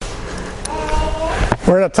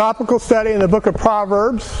We're in a topical study in the book of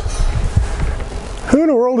Proverbs. Who in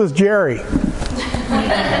the world is Jerry?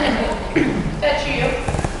 That's you.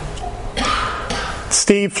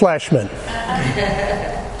 Steve Fleshman.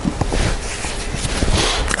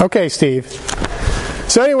 Okay, Steve.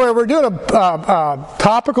 So anyway, we're doing a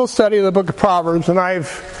topical study of the book of Proverbs, and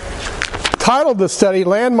I've titled the study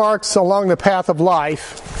Landmarks Along the Path of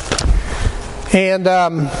Life. And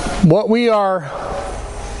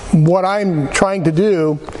what I'm trying to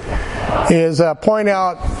do is point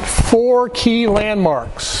out 4 key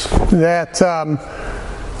landmarks that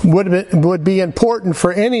would be important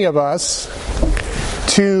for any of us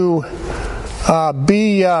to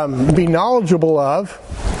be knowledgeable of.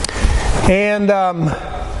 And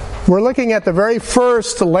we're looking at the very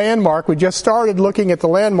first landmark. We just started looking at the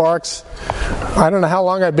landmarks. I don't know how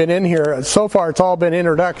long I've been in here. So far it's all been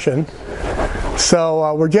introduction.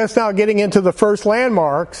 So we're just now getting into the first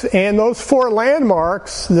landmarks, and those 4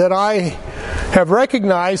 landmarks that I have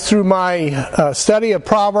recognized through my study of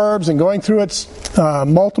Proverbs and going through it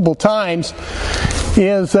multiple times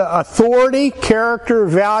is authority, character,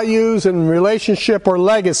 values, and relationship or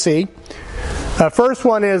legacy. First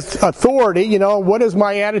one is authority. What is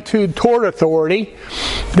my attitude toward authority?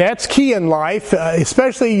 That's key in life,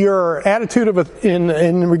 especially your attitude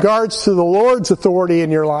in regards to the Lord's authority in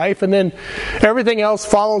your life, and then everything else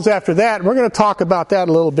follows after that. We're going to talk about that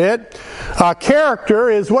a little bit. Character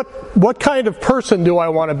is what kind of person do I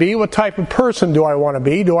want to be? What type of person do I want to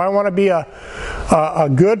be? Do I want to be a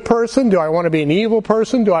good person? Do I want to be an evil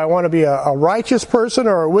person? Do I want to be a righteous person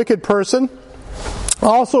or a wicked person?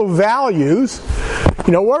 Also, values.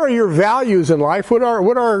 What are your values in life?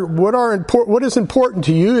 What is important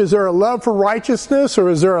to you? Is there a love for righteousness, or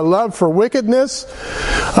is there a love for wickedness?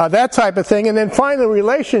 That type of thing. And then finally,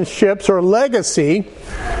 relationships or legacy.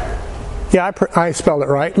 Yeah, I spelled it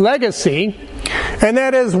right. Legacy. And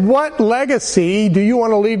that is, what legacy do you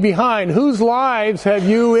want to leave behind? Whose lives have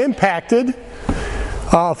you impacted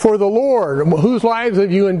for the Lord? Whose lives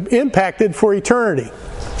have you impacted for eternity?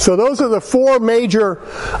 So those are the 4 major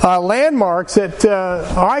landmarks that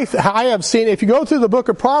I have seen. If you go through the book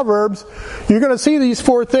of Proverbs, you're going to see these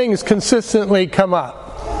 4 things consistently come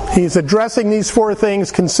up. He's addressing these 4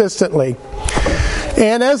 things consistently.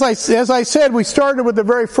 And as I said, we started with the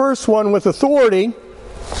very first one with authority.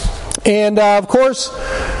 And of course,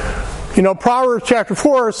 Proverbs chapter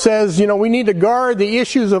 4 says, we need to guard the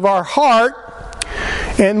issues of our heart.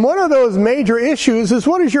 And one of those major issues is,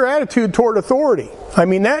 what is your attitude toward authority? I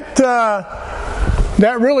mean, that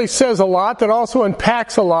really says a lot. That also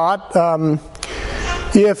impacts a lot.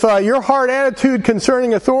 If your heart attitude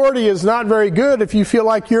concerning authority is not very good, if you feel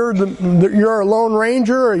like you're a lone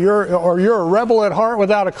ranger or you're a rebel at heart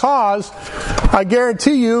without a cause, I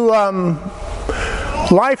guarantee you,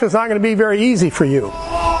 life is not going to be very easy for you.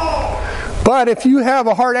 But if you have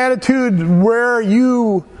a heart attitude where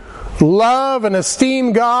you love and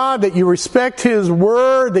esteem God, that you respect His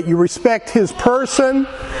Word, that you respect His person,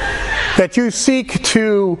 that you seek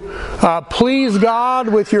to please God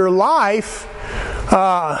with your life,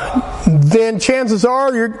 then chances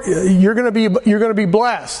are you're going to be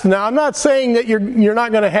blessed. Now, I'm not saying that you're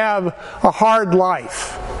not going to have a hard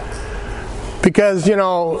life, because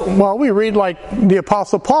we read like the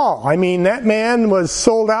Apostle Paul. I mean, that man was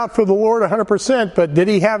sold out for the Lord 100%, but did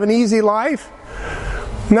he have an easy life?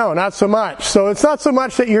 No, not so much. So it's not so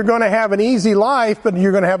much that you're going to have an easy life, but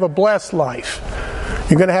you're going to have a blessed life.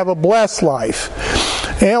 You're going to have a blessed life.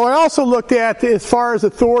 And we also looked at, as far as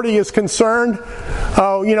authority is concerned,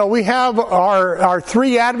 we have our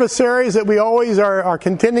 3 adversaries that we always are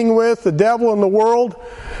contending with, the devil and the world.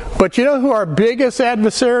 But you know who our biggest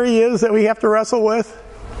adversary is that we have to wrestle with?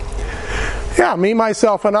 Yeah, me,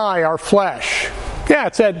 myself, and I, our flesh. Yeah,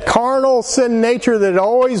 it's that carnal sin nature that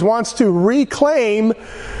always wants to reclaim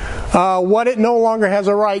what it no longer has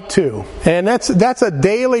a right to. And that's a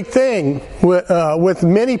daily thing with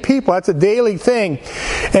many people. That's a daily thing.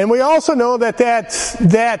 And we also know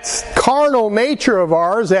that carnal nature of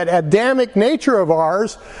ours, that Adamic nature of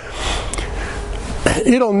ours,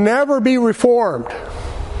 it'll never be reformed.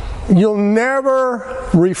 You'll never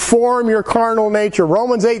reform your carnal nature.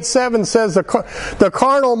 Romans 8:7 says the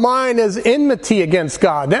carnal mind is enmity against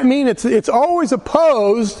God. That means it's always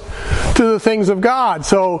opposed to the things of God.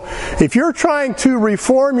 So if you're trying to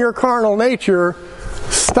reform your carnal nature,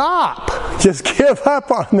 stop. Just give up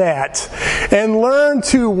on that and learn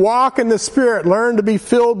to walk in the Spirit, learn to be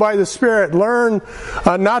filled by the Spirit, learn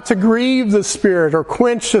not to grieve the Spirit or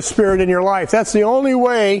quench the Spirit in your life. That's the only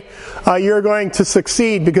way you're going to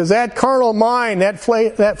succeed, because that carnal mind,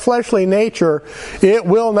 that fleshly nature, it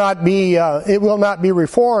will not be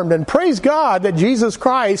reformed. And praise God that Jesus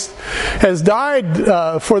Christ has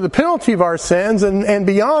died for the penalty of our sins, and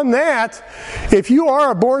beyond that, if you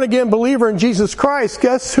are a born-again believer in Jesus Christ,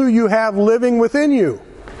 guess who you have living within you?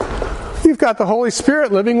 You've got the Holy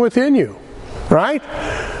Spirit living within you, right?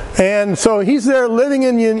 And so He's there living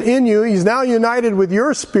in you. He's now united with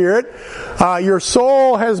your spirit. Your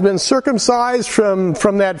soul has been circumcised from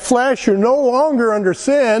that flesh. You're no longer under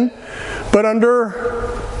sin, but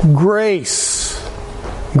under grace.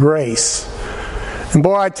 Grace. And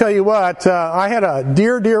boy, I tell you what, I had a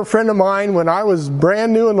dear friend of mine when I was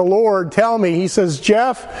brand new in the Lord tell me, he says,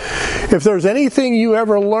 Jeff, if there's anything you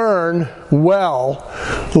ever learn well,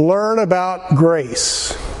 learn about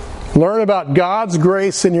grace. Learn about God's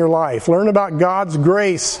grace in your life. Learn about God's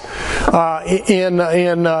grace in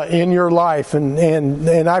your life,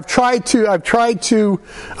 and I've tried to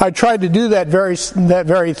do that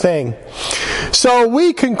very thing. So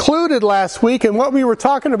we concluded last week, and what we were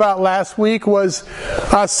talking about last week was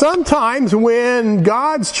sometimes when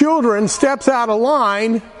God's children steps out of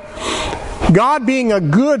line, God being a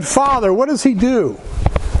good father, what does He do?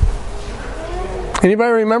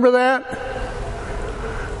 Anybody remember that?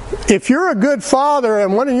 If you're a good father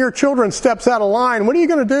and one of your children steps out of line, what are you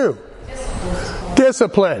going to do?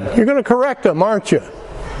 Discipline. You're going to correct them, aren't you?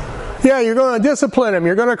 Yeah, you're going to discipline them.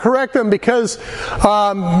 You're going to correct them because,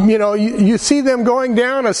 you see them going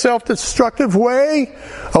down a self-destructive way,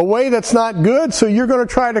 a way that's not good, so you're going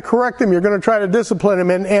to try to correct them. You're going to try to discipline them.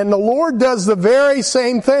 And the Lord does the very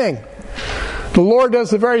same thing. The Lord does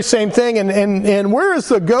the very same thing. And where is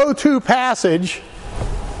the go-to passage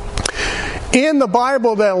in the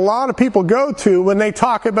Bible that a lot of people go to when they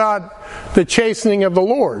talk about the chastening of the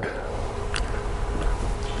Lord?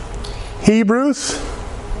 Hebrews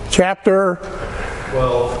chapter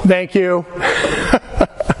 12. Thank you.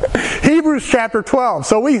 Hebrews chapter 12.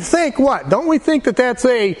 So we think what? Don't we think that's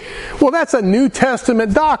a New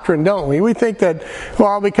Testament doctrine, don't we? We think that,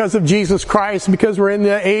 because of Jesus Christ, because we're in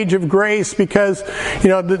the age of grace, because,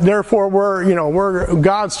 therefore we're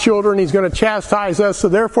God's children, He's going to chastise us, so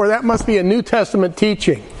therefore that must be a New Testament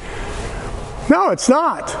teaching. No, it's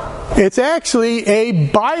not. It's actually a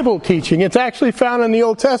Bible teaching. It's actually found in the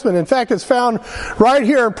Old Testament. In fact, it's found right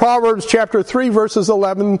here in Proverbs chapter 3, verses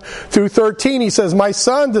 11 through 13. He says, "My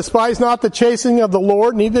son, despise not the chastening of the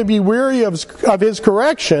Lord, neither be weary of His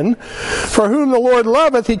correction. For whom the Lord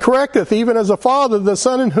loveth, He correcteth, even as a father the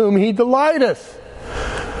son in whom He delighteth.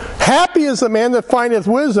 Happy is the man that findeth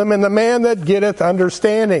wisdom, and the man that getteth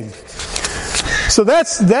understanding." So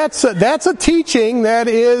that's a teaching that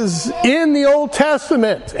is in the Old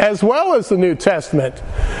Testament as well as the New Testament.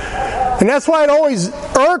 And that's why it always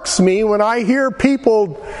irks me when I hear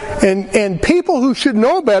people, and people who should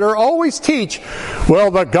know better always teach,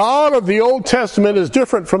 the God of the Old Testament is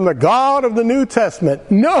different from the God of the New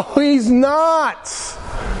Testament. No, He's not.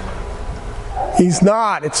 He's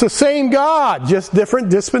not. It's the same God, just different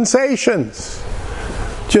dispensations.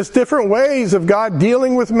 Just different ways of God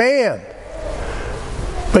dealing with man.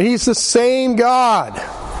 But He's the same God.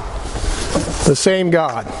 The same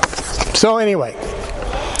God. So anyway.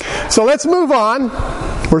 So let's move on.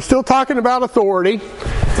 We're still talking about authority.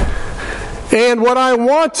 And what I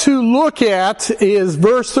want to look at is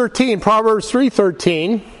verse 13, Proverbs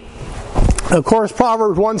 3:13. Of course,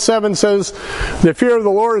 Proverbs 1:7 says, "The fear of the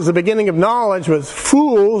Lord is the beginning of knowledge, but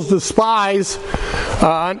fools despise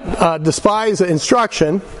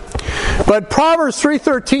instruction." But Proverbs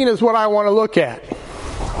 3:13 is what I want to look at.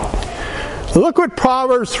 Look what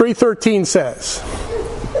Proverbs 3:13 says.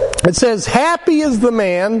 It says, "Happy is the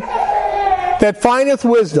man that findeth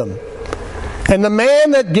wisdom, and the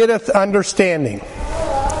man that getteth understanding."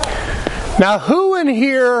 Now, who in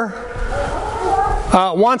here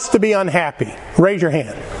wants to be unhappy? Raise your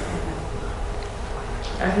hand.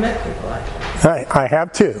 I've met people like that. I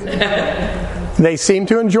have too. They seem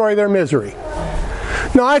to enjoy their misery.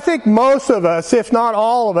 No, I think most of us, if not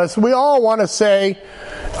all of us, we all want to say,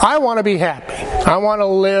 I want to be happy. I want to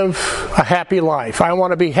live a happy life. I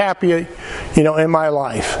want to be happy, in my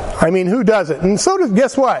life. I mean, who doesn't? And so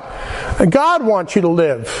guess what? God wants you to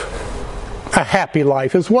live a happy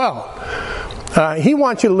life as well. He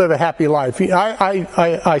wants you to live a happy life.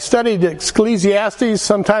 I studied Ecclesiastes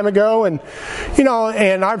some time ago, and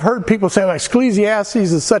I've heard people say, Ecclesiastes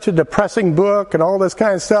is such a depressing book and all this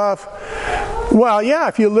kind of stuff. Well, yeah,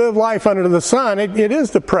 if you live life under the sun, it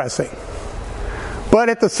is depressing. But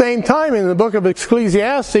at the same time, in the book of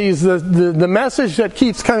Ecclesiastes, the message that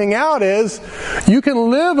keeps coming out is, you can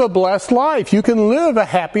live a blessed life. You can live a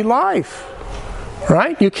happy life.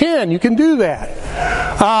 Right? You can do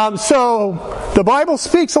that. So, the Bible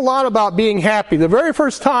speaks a lot about being happy. The very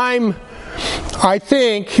first time, I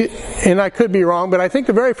think, and I could be wrong, but I think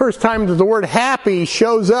the very first time that the word happy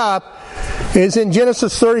shows up is in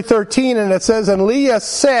Genesis 30:13, and it says, "And Leah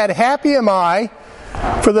said, Happy am I,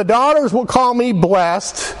 for the daughters will call me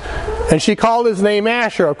blessed." And she called his name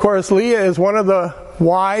Asher. Of course, Leah is one of the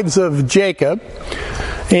wives of Jacob.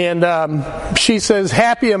 And she says,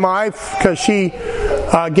 "Happy am I," because she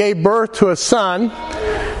gave birth to a son.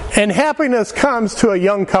 And happiness comes to a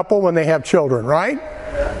young couple when they have children, right?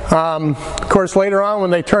 Of course, later on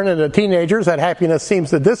when they turn into teenagers, that happiness seems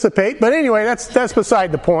to dissipate. But anyway, that's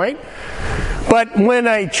beside the point. But when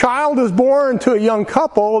a child is born to a young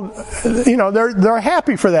couple, they're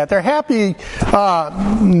happy for that. They're happy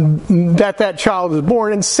that child is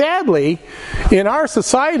born. And sadly, in our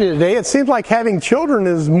society today, it seems like having children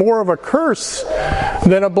is more of a curse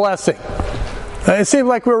than a blessing. It seems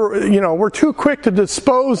like we're too quick to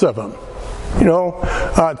dispose of them.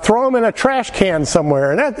 Throw them in a trash can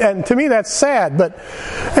somewhere. And to me that's sad,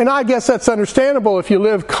 and I guess that's understandable if you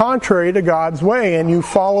live contrary to God's way and you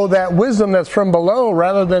follow that wisdom that's from below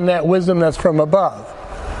rather than that wisdom that's from above.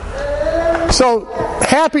 So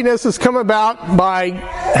happiness has come about by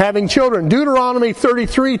having children. Deuteronomy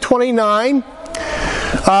 33:29,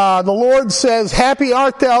 the Lord says, "Happy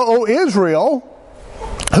art thou, O Israel,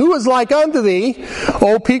 who is like unto thee,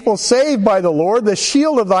 O people saved by the Lord, the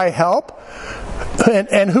shield of thy help,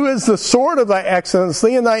 and who is the sword of thy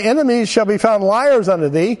excellency, and thy enemies shall be found liars unto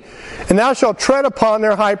thee, and thou shalt tread upon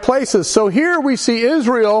their high places." So here we see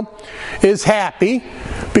Israel is happy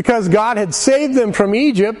because God had saved them from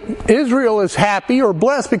Egypt. Israel is happy or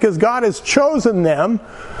blessed because God has chosen them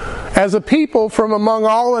as a people from among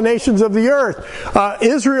all the nations of the earth.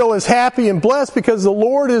 Israel is happy and blessed because the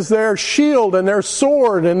Lord is their shield and their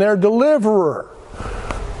sword and their deliverer.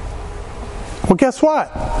 Well, guess what?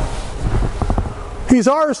 He's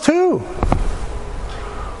ours too.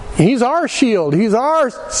 He's our shield. He's our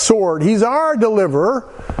sword. He's our deliverer.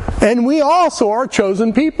 And we also are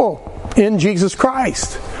chosen people in Jesus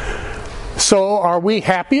Christ. So are we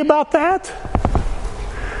happy about that?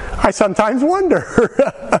 I sometimes wonder.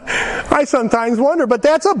 But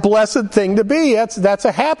that's a blessed thing to be. That's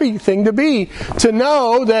a happy thing to be. To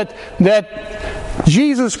know that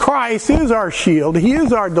Jesus Christ is our shield. He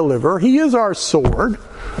is our deliverer. He is our sword.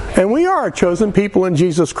 And we are a chosen people in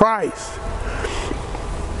Jesus Christ.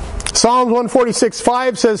 Psalms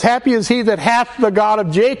 146:5 says, "Happy is he that hath the God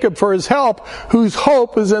of Jacob for his help, whose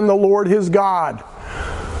hope is in the Lord his God."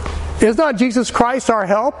 Is not Jesus Christ our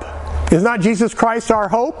help? Is not Jesus Christ our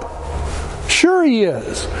hope? Sure He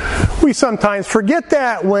is. We sometimes forget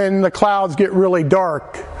that when the clouds get really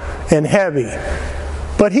dark and heavy.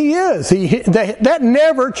 But He is. That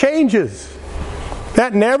never changes.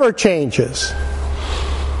 That never changes.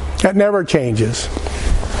 That never changes.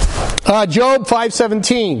 Job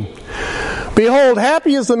 5:17. Behold,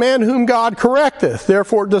 happy is the man whom God correcteth.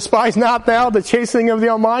 Therefore despise not thou the chastening of the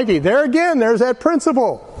Almighty. There again, there's that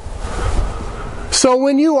principle. So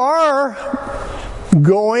when you are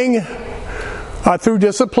going through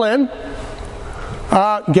discipline,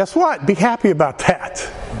 guess what? Be happy about that.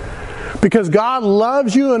 Because God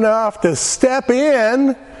loves you enough to step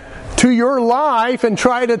in to your life and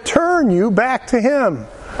try to turn you back to Him.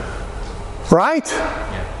 Right?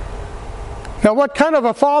 Now, what kind of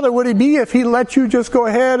a father would He be if He let you just go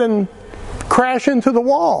ahead and crash into the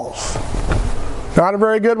walls? Not a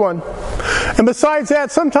very good one. And besides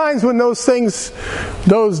that, sometimes when those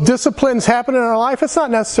disciplines happen in our life, it's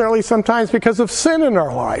not necessarily sometimes because of sin in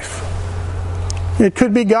our life. It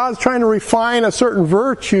could be God's trying to refine a certain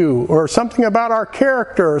virtue or something about our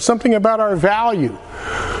character or something about our value.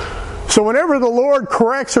 So whenever the Lord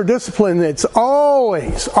corrects or disciplines, it's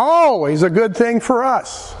always, always a good thing for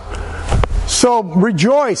us. So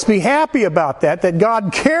rejoice, be happy about that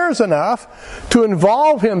God cares enough to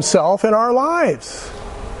involve Himself in our lives.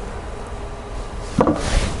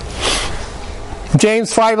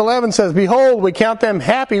 James 5:11 says, Behold, we count them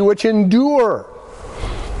happy which endure.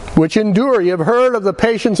 Which endure. You have heard of the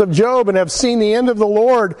patience of Job and have seen the end of the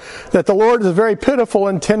Lord, that the Lord is very pitiful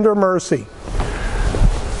and tender mercy.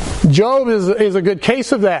 Job is a good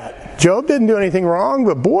case of that. Job didn't do anything wrong,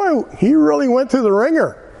 but boy, he really went through the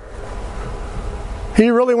ringer. He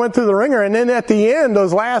really went through the ringer. And then at the end,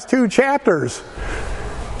 those last 2 chapters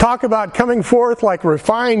talk about coming forth like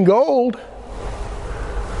refined gold.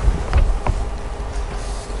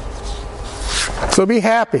 So be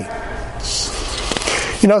happy.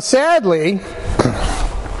 Sadly,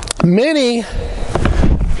 many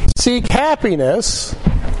seek happiness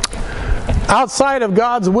outside of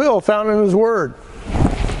God's will found in His Word.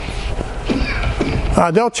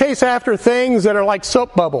 They'll chase after things that are like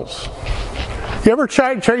soap bubbles. You ever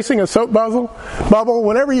tried chasing a soap bubble?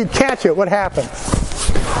 Whenever you catch it, what happens?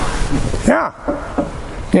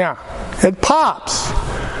 Yeah. It pops.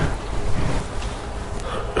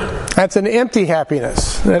 That's an empty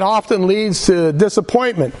happiness that often leads to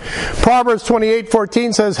disappointment. Proverbs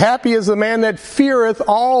 28:14 says, "Happy is the man that feareth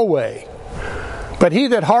always, but he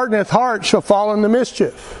that hardeneth heart shall fall into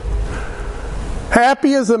mischief."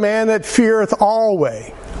 Happy is the man that feareth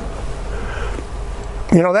always.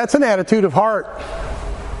 That's an attitude of heart.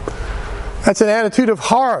 That's an attitude of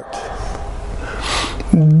heart.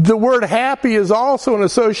 The word happy is also an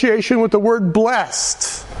association with the word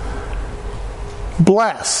blessed.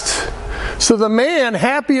 Blessed. So the man,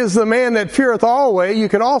 happy is the man that feareth always. You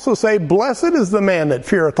could also say, blessed is the man that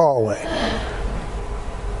feareth always.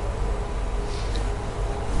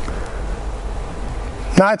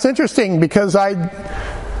 Now it's interesting because I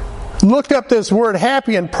looked up this word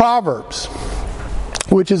happy in Proverbs,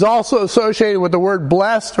 which is also associated with the word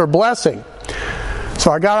blessed or blessing.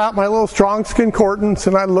 So I got out my little Strong's Concordance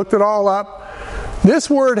and I looked it all up. This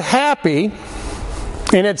word happy,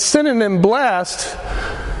 and its synonym blessed,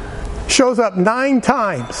 shows up 9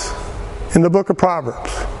 times in the book of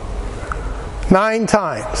Proverbs. 9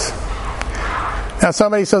 times. Now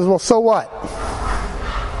somebody says, well, so what?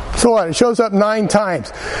 So what? It shows up 9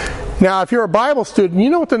 times. Now if you're a Bible student, you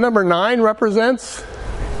know what the number 9 represents?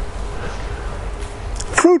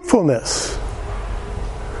 Fruitfulness.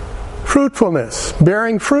 Fruitfulness.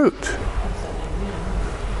 Bearing fruit.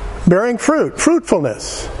 Bearing fruit.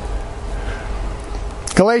 Fruitfulness.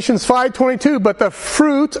 Galatians 5:22, but the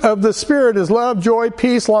fruit of the Spirit is love, joy,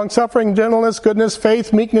 peace, long-suffering, gentleness, goodness,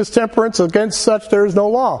 faith, meekness, temperance. Against such there is no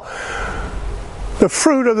law. The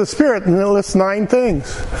fruit of the Spirit, and it lists 9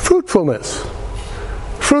 things. Fruitfulness.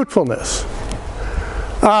 Fruitfulness.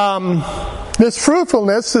 This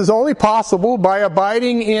fruitfulness is only possible by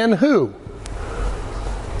abiding in who?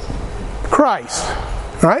 Christ.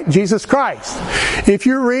 Right? Jesus Christ. If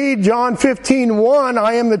you read John 15:1,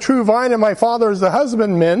 I am the true vine and my Father is the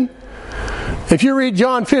husbandman. If you read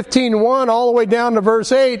John 15:1 all the way down to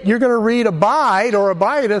verse 8, you're going to read abide or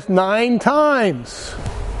abideth 9 times.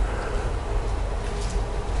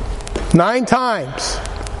 9 times.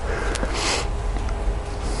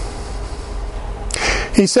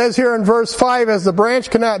 He says here in verse 5, as the branch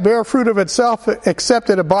cannot bear fruit of itself except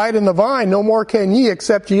it abide in the vine, no more can ye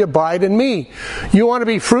except ye abide in me. You want to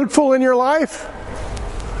be fruitful in your life?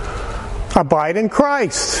 Abide in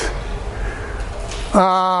Christ.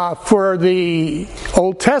 For the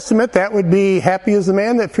Old Testament, that would be, happy is the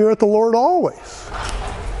man that feareth the Lord always.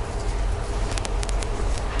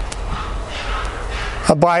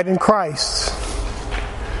 Abide in Christ.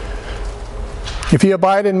 If ye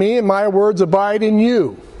abide in me and my words abide in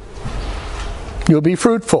you, you'll be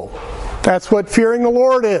fruitful. That's what fearing the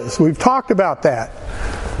Lord is. We've talked about that.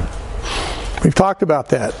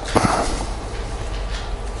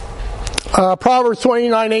 Proverbs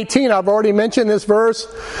 29:18, I've already mentioned this verse.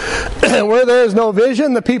 Where there is no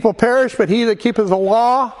vision, the people perish, but he that keepeth the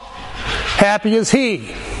law, happy is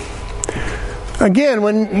he. Again,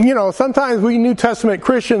 sometimes we New Testament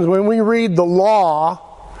Christians, when we read the law,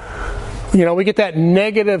 we get that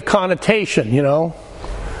negative connotation,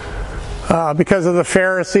 because of the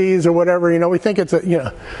Pharisees or whatever, we think it's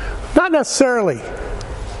not necessarily.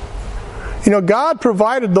 God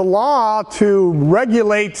provided the law to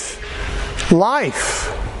regulate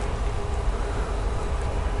life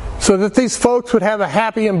so that these folks would have a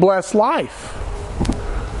happy and blessed life.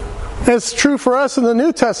 It's true for us in the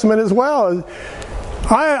New Testament as well.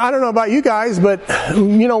 I don't know about you guys, but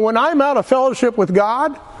when I'm out of fellowship with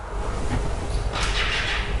God,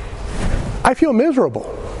 I feel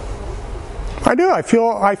miserable. I do. I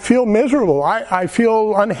feel miserable. I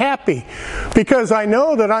feel unhappy because I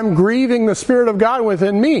know that I'm grieving the Spirit of God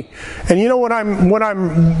within me. And what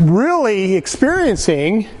I'm really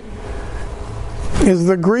experiencing is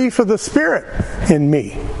the grief of the Spirit in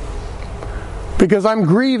me. Because I'm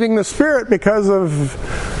grieving the Spirit because of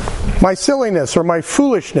my silliness or my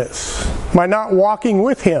foolishness, my not walking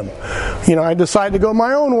with Him. I decide to go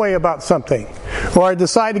my own way about something. Or I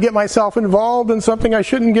decide to get myself involved in something I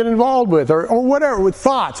shouldn't get involved with. Or whatever, with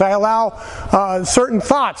thoughts. I allow certain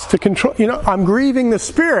thoughts to control. I'm grieving the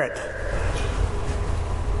Spirit.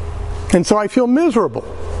 And so I feel miserable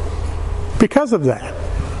because of that.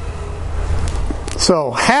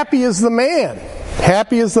 So, happy is the man.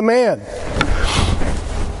 Happy is the man.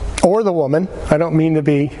 or the woman. I don't mean to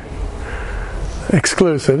be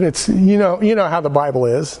exclusive. It's you know how the Bible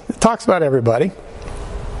is. It talks about everybody.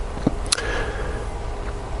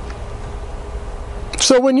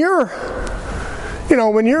 So when you're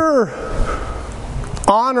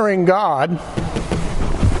honoring God,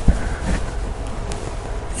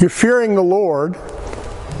 you're fearing the Lord,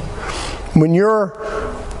 when you're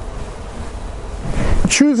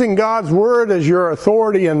choosing God's Word as your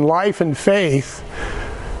authority in life and faith,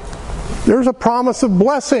 there's a promise of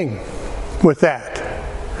blessing with that.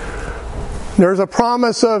 There's a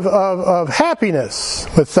promise of happiness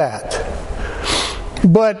with that.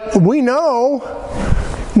 But we know,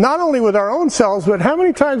 not only with our own selves, but how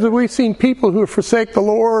many times have we seen people who forsake the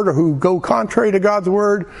Lord or who go contrary to God's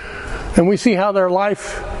Word, and we see how their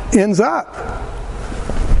life ends up?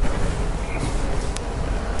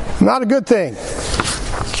 Not a good thing.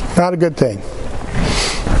 Not a good thing.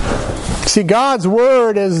 See, God's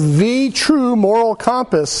Word is the true moral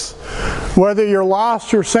compass, whether you're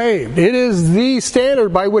lost or saved. It is the standard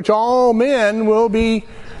by which all men will be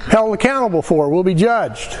held accountable for, will be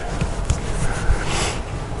judged.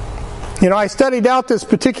 I studied out this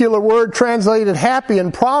particular word translated happy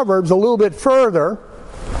in Proverbs a little bit further,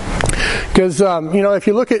 because if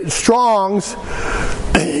you look at Strong's,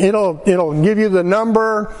 it'll give you the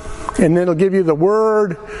number, and then it'll give you the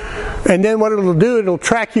word, and then what it'll do, it'll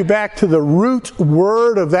track you back to the root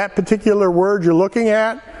word of that particular word you're looking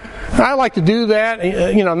at. I like to do that,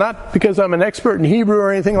 not because I'm an expert in Hebrew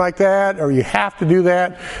or anything like that, or you have to do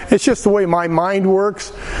that. It's just the way my mind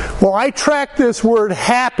works. Well, I track this word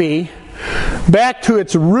happy back to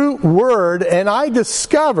its root word, and I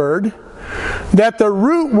discovered that the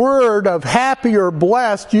root word of happy or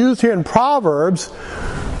blessed used here in Proverbs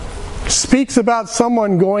speaks about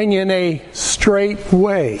someone going in a straight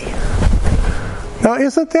way. Now,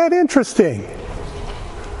 isn't that interesting?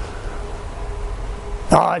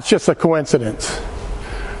 Oh, it's just a coincidence.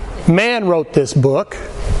 Man wrote this book.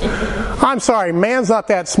 I'm sorry, man's not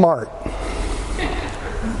that smart.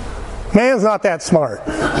 Man's not that smart.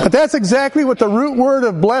 But that's exactly what the root word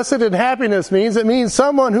of blessed and happiness means. It means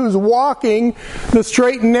someone who's walking the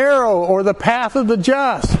straight and narrow, or the path of the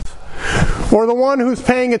just, or the one who's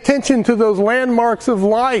paying attention to those landmarks of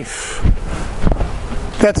life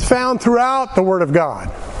that's found throughout the Word of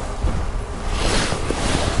God.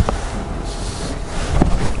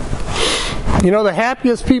 The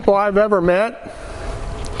happiest people I've ever met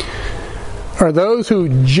are those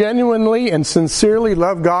who genuinely and sincerely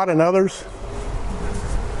love God and others.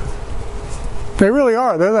 They really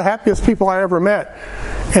are. They're the happiest people I ever met.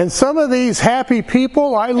 And some of these happy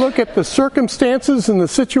people, I look at the circumstances and the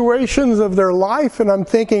situations of their life, and I'm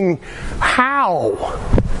thinking, how?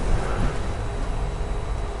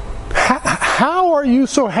 How are you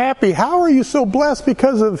so happy? How are you so blessed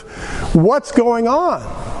because of what's going on?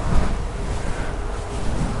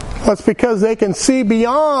 Well, it's because they can see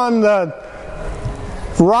beyond the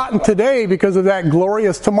rotten today because of that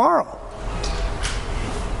glorious tomorrow.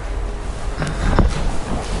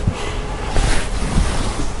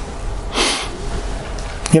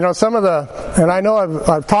 Some of the, and I know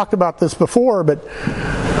I've talked about this before, but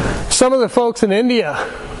some of the folks in India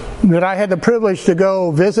that I had the privilege to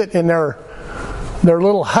go visit in their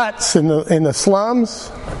little huts in the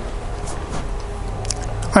slums,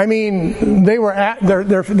 I mean, they were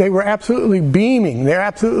absolutely beaming. They're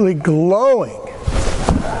absolutely glowing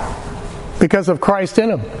because of Christ in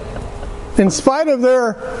them. In spite of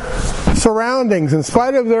their surroundings, in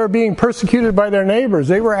spite of their being persecuted by their neighbors,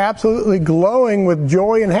 they were absolutely glowing with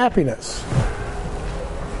joy and happiness.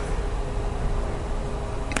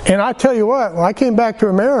 And I tell you what, when I came back to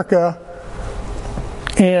America,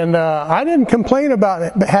 and I didn't complain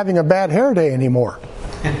about having a bad hair day anymore.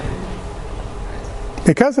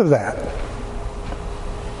 Because of that.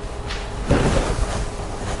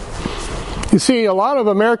 You see, a lot of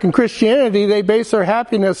American Christianity, they base their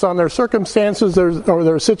happiness on their circumstances or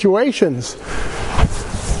their situations.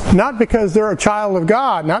 Not because they're a child of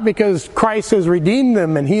God, not because Christ has redeemed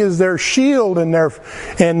them and He is their shield and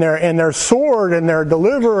their sword and their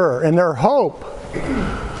deliverer and their hope.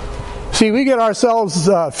 See, we get ourselves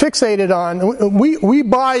fixated on, we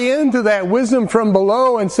buy into that wisdom from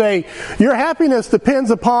below and say, your happiness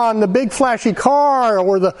depends upon the big flashy car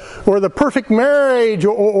or the perfect marriage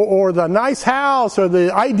or the nice house or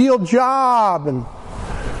the ideal job. And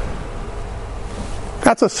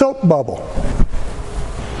that's a soap bubble.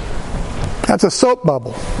 That's a soap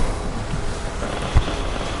bubble.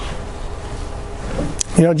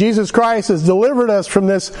 Jesus Christ has delivered us from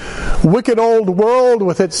this wicked old world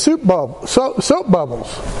with its soap bubbles.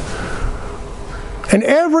 And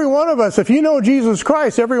every one of us, if you know Jesus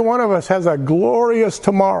Christ, every one of us has a glorious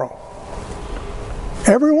tomorrow.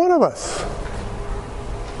 Every one of us.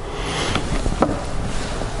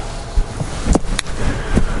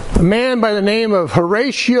 A man by the name of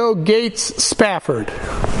Horatio Gates Spafford,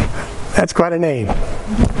 that's quite a name,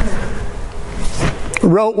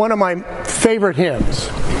 wrote one of my favorite hymns.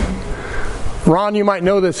 Ron, you might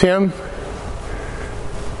know this hymn.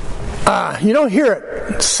 You don't hear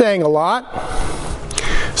it sang a lot.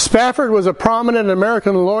 Spafford was a prominent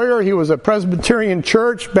American lawyer. He was a Presbyterian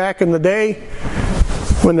church back in the day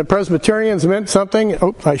when the Presbyterians meant something.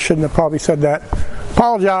 Oh, I shouldn't have probably said that.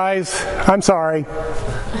 Apologize. I'm sorry.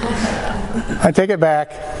 I take it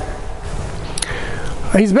back.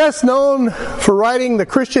 He's best known for writing the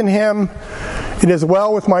Christian hymn, "It Is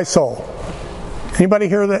Well With My Soul." Anybody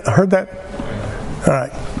heard that? All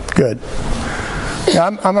right, good.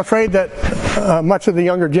 I'm afraid that much of the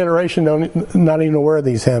younger generation not even aware of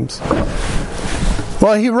these hymns.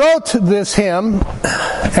 Well, he wrote this hymn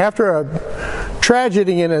after a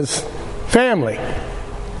tragedy in his family.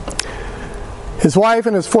 His wife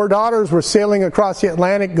and his 4 daughters were sailing across the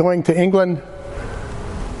Atlantic going to England,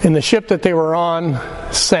 and the ship that they were on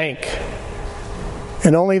sank,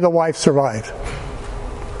 and only the wife survived.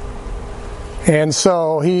 And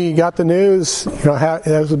so he got the news, that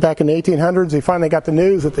was back in the 1800s, he finally got the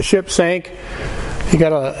news that the ship sank. He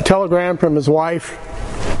got a telegram from his wife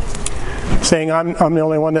saying, I'm the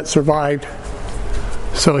only one that survived.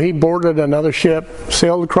 So he boarded another ship,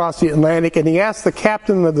 sailed across the Atlantic, and he asked the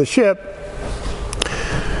captain of the ship,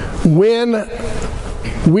 when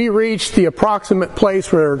we reached the approximate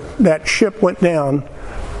place where that ship went down,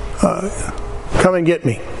 come and get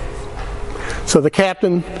me. So the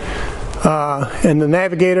captain and the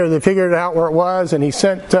navigator, they figured out where it was, and he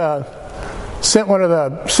sent one of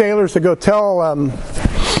the sailors to go tell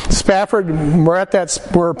Spafford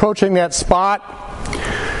we're approaching that spot.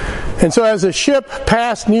 And so as the ship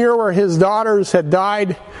passed near where his daughters had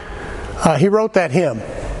died, he wrote that hymn.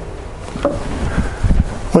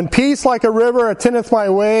 When peace like a river attendeth my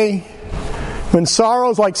way, when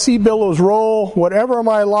sorrows like sea billows roll, whatever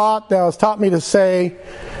my lot, thou hast taught me to say,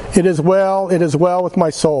 it is well with my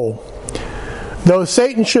soul. Though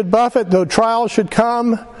Satan should buffet, though trials should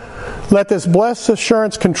come, let this blessed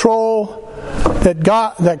assurance control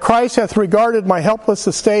that Christ hath regarded my helpless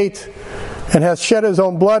estate and hath shed his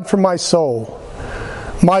own blood for my soul.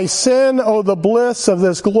 My sin, oh the bliss of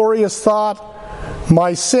this glorious thought,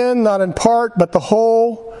 my sin, not in part but the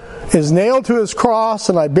whole, is nailed to his cross,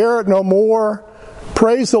 and I bear it no more.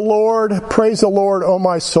 Praise the Lord, O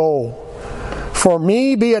my soul. For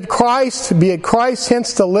me, be it Christ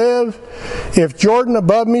hence to live. If Jordan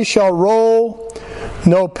above me shall roll,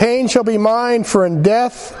 no pain shall be mine, for in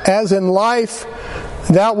death as in life,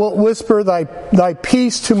 thou wilt whisper thy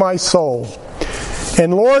peace to my soul.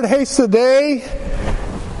 And Lord, haste the day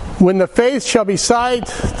when the faith shall be sight,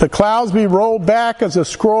 the clouds be rolled back as a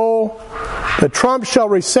scroll, the trump shall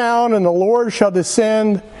resound, and the Lord shall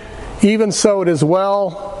descend. Even so it is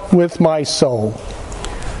well with my soul.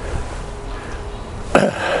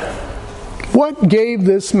 What gave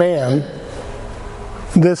this man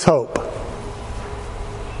this hope?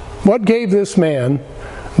 What gave this man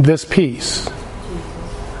this peace?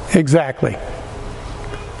 Exactly.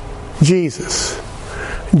 Jesus.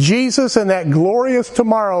 Jesus and that glorious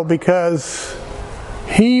tomorrow, because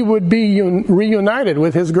he would be reunited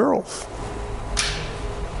with his girls.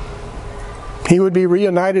 He would be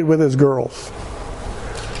reunited with his girls.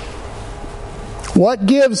 What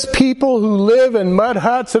gives people who live in mud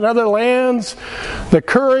huts in other lands the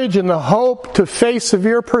courage and the hope to face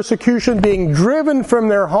severe persecution, being driven from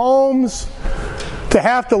their homes, to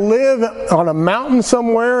have to live on a mountain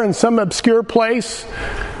somewhere in some obscure place?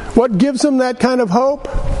 What gives them that kind of hope?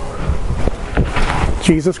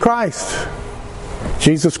 Jesus Christ.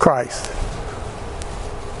 Jesus Christ.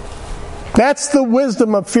 That's the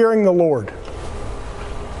wisdom of fearing the Lord.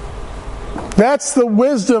 That's the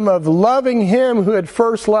wisdom of loving him who had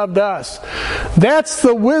first loved us. That's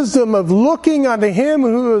the wisdom of looking unto him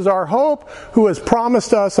who is our hope, who has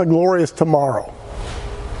promised us a glorious tomorrow.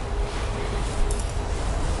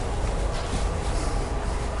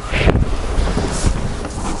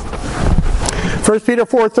 1 Peter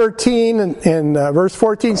 4:13 and verse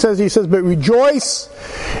 14 says, but rejoice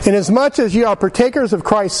inasmuch as ye are partakers of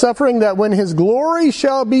Christ's suffering, that when his glory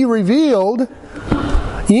shall be revealed,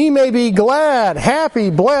 ye may be glad, happy,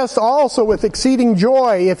 blessed also with exceeding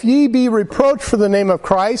joy. If ye be reproached for the name of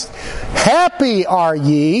Christ, happy are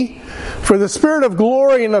ye, for the Spirit of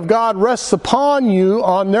glory and of God rests upon you.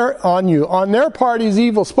 On their part he is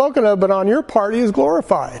evil spoken of, but on your part he is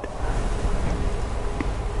glorified.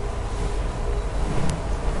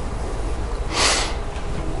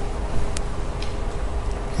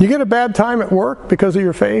 You get a bad time at work because of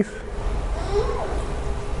your faith?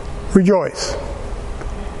 Rejoice.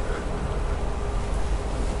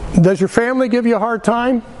 Does your family give you a hard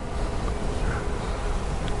time?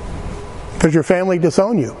 Does your family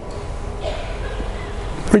disown you?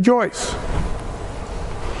 Rejoice.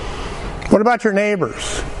 What about your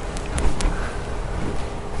neighbors?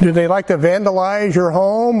 Do they like to vandalize your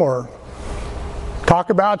home or talk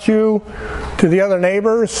about you to the other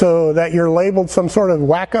neighbors so that you're labeled some sort of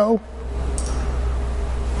wacko?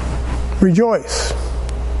 Rejoice.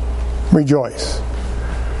 Rejoice.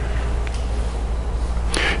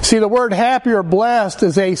 See, the word happy or blessed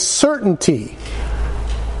is a certainty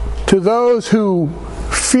to those who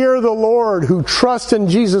fear the Lord, who trust in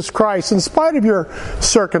Jesus Christ, in spite of your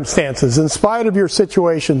circumstances, in spite of your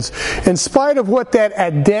situations, in spite of what that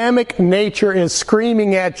Adamic nature is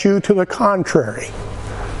screaming at you to the contrary.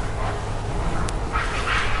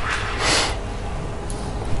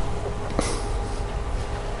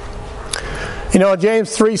 You know,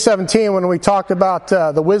 James 3:17, when we talked about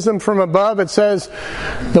the wisdom from above, it says,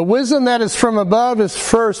 the wisdom that is from above is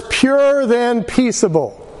first pure, then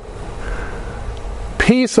peaceable.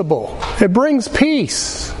 Peaceable. It brings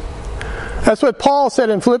peace. That's what Paul said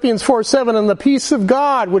in Philippians 4:7, and the peace of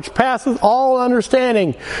God, which passeth all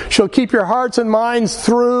understanding, shall keep your hearts and minds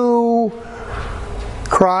through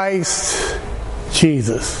Christ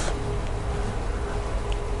Jesus.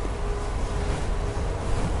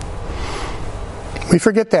 We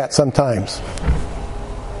forget that sometimes.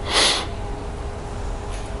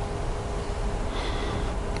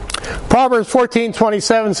 Proverbs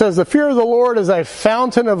 14:27 says, the fear of the Lord is a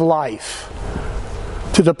fountain of life,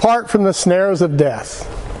 to depart from the snares of death.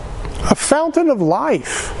 A fountain of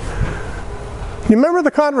life. You remember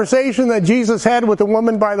the conversation that Jesus had with the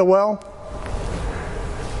woman by the well?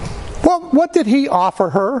 Well, what did he offer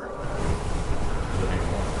her?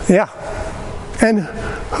 Yeah. And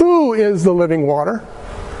who is the living water?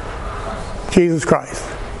 Jesus Christ.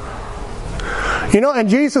 You know, and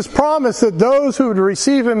Jesus promised that those who would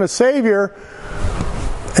receive Him as Savior,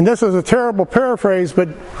 and this is a terrible paraphrase, but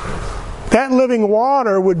that living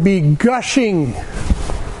water would be gushing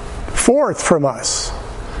forth from us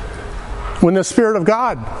when the Spirit of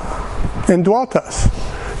God indwelt us.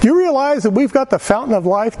 Do you realize that we've got the fountain of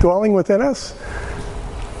life dwelling within us?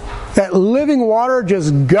 That living water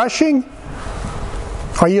just gushing?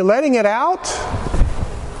 Are you letting it out?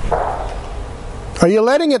 Are you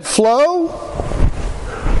letting it flow?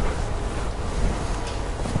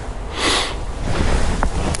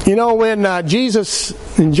 You know, when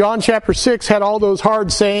Jesus in John chapter 6 had all those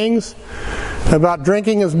hard sayings about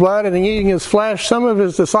drinking His blood and eating His flesh, some of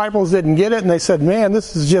His disciples didn't get it, and they said, man,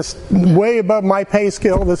 this is just way above my pay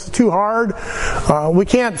scale. This is too hard. We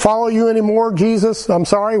can't follow you anymore, Jesus. I'm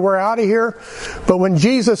sorry, we're out of here. But when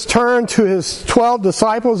Jesus turned to His 12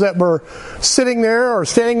 disciples that were sitting there or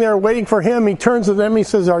standing there waiting for Him, He turns to them, He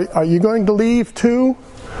says, are you going to leave too?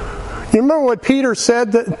 You remember what Peter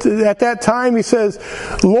said at that time? He says,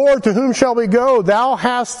 Lord, to whom shall we go? Thou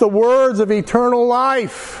hast the words of eternal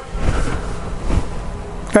life.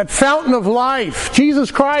 That fountain of life.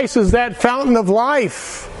 Jesus Christ is that fountain of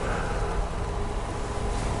life.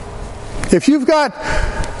 If you've got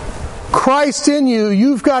Christ in you,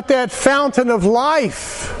 you've got that fountain of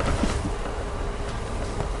life.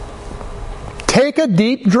 Take a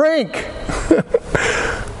deep drink.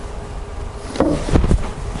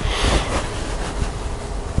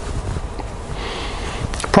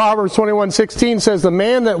 Proverbs 21:16 says, the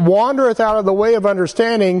man that wandereth out of the way of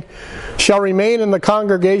understanding shall remain in the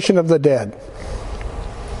congregation of the dead.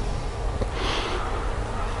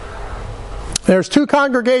 There's two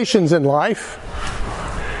congregations in life.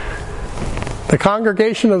 The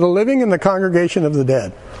congregation of the living and the congregation of the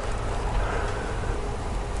dead.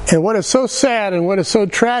 And what is so sad and what is so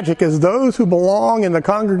tragic is those who belong in the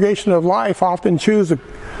congregation of life often choose to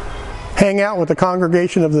hang out with the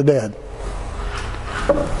congregation of the dead.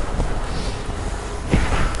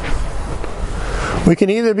 We can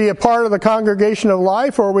either be a part of the congregation of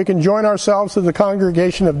life or we can join ourselves to the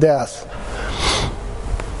congregation of death.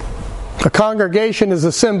 A congregation is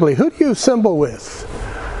assembly. Who do you assemble with?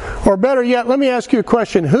 Or better yet, let me ask you a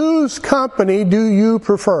question. Whose company do you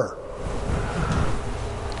prefer?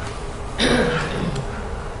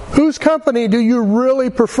 Whose company do you really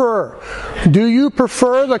prefer? Do you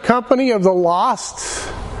prefer the company of the lost,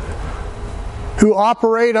 who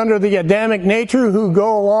operate under the Adamic nature, who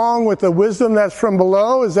go along with the wisdom that's from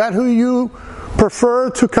below? Is that who you prefer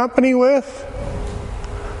to company with?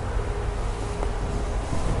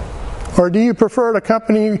 Or do you prefer to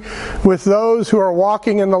company with those who are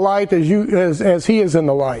walking in the light as He is in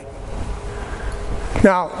the light?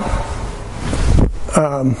 Now,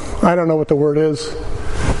 I don't know what the word is.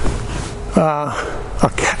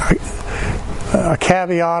 A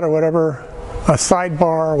caveat or whatever, a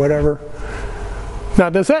sidebar or whatever. Now,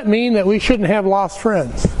 does that mean that we shouldn't have lost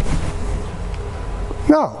friends?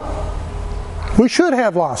 No. We should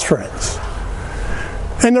have lost friends.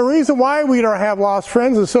 And the reason why we don't have lost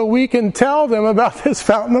friends is so we can tell them about this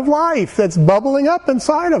fountain of life that's bubbling up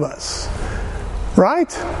inside of us. Right?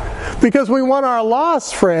 Because we want our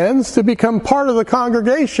lost friends to become part of the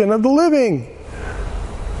congregation of the living.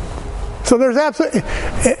 So there's absolutely,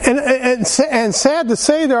 and sad to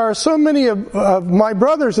say, there are so many of my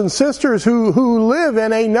brothers and sisters who live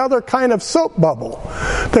in another kind of soap bubble.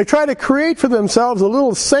 They try to create for themselves a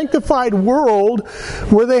little sanctified world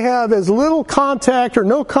where they have as little contact or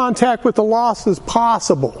no contact with the lost as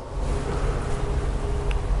possible.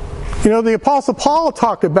 You know, the Apostle Paul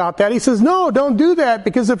talked about that. He says, no, don't do that,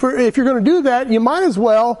 because if you're going to do that, you might as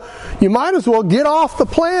well get off the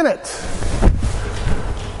planet.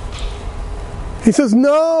 He says,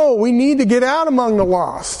 no, we need to get out among the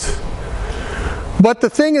lost. But the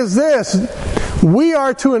thing is this, we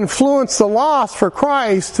are to influence the lost for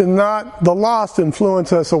Christ and not the lost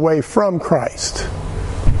influence us away from Christ.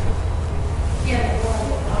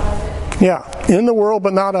 Yeah, in the world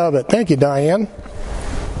but not of it. Thank you, Diane.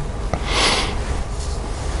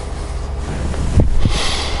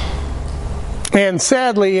 And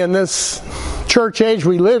sadly, in this church age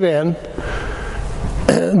we live in,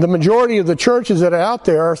 the majority of the churches that are out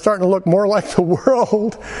there are starting to look more like the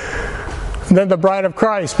world than the bride of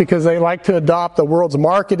Christ, because they like to adopt the world's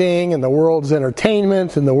marketing and the world's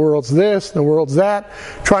entertainment and the world's this and the world's that,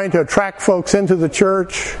 trying to attract folks into the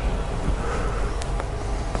church.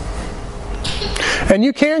 And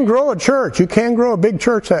you can grow a church. You can grow a big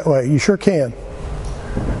church that way. You sure can.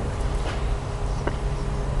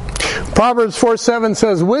 Proverbs 4:7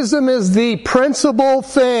 says, wisdom is the principal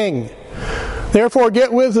thing. Therefore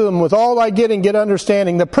get wisdom, with all thy getting, get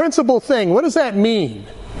understanding. The principal thing, what does that mean?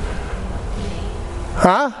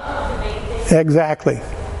 Huh? Exactly.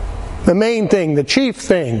 The main thing, the chief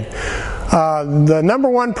thing. The number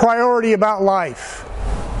one priority about life.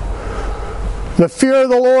 The fear of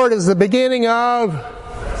the Lord is the beginning of...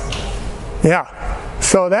 Yeah.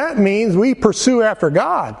 So that means we pursue after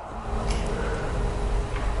God.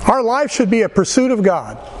 Our life should be a pursuit of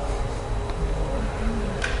God.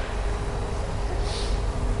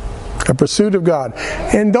 A pursuit of God.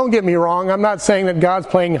 And don't get me wrong, I'm not saying that God's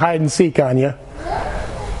playing hide and seek on you.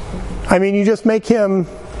 I mean, you just make Him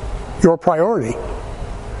your priority.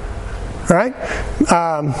 Right?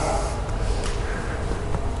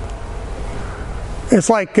 It's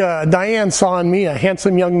like Diane saw in me a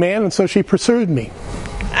handsome young man, and so she pursued me.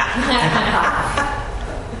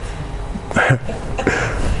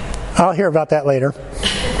 I'll hear about that later.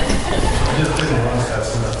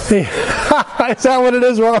 Is that what it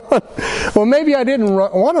is, Ron? Well, maybe I didn't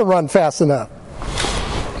want to run fast enough.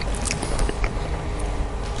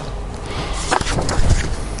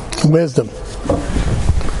 Wisdom.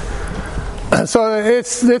 So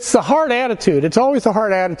it's the hard attitude. It's always the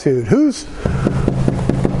hard attitude. Who's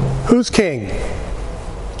king?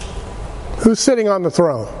 Who's sitting on the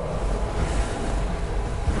throne?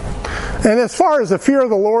 And as far as the fear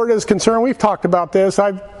of the Lord is concerned, we've talked about this.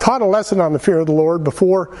 I've taught a lesson on the fear of the Lord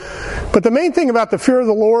before. But the main thing about the fear of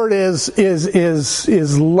the Lord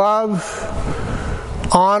is love,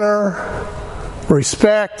 honor,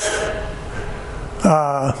 respect,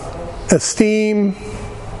 esteem,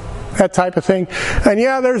 that type of thing. And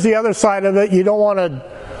yeah, there's the other side of it. You don't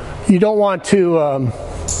want to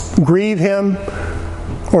grieve Him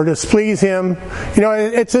or displease Him. You know,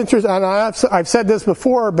 it's interesting, and I've said this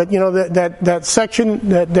before, but you know, that section,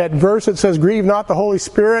 that verse that says, grieve not the Holy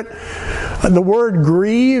Spirit, the word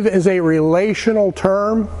grieve is a relational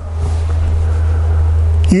term.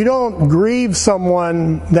 You don't grieve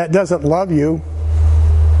someone that doesn't love you.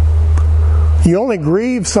 You only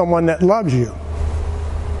grieve someone that loves you.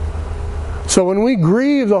 So when we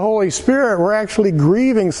grieve the Holy Spirit, we're actually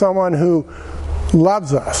grieving someone who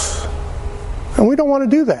loves us. And we don't want to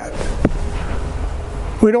do that.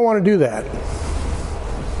 We don't want to do that.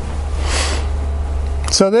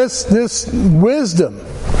 So this wisdom,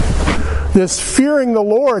 this fearing the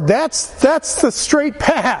Lord, that's the straight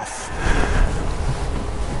path.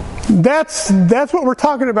 That's what we're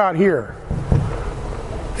talking about here.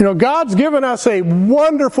 You know, God's given us a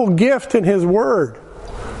wonderful gift in His Word.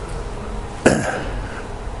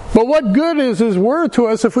 But what good is His Word to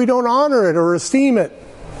us if we don't honor it or esteem it?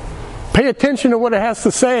 Pay attention to what it has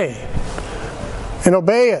to say and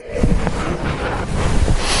obey it.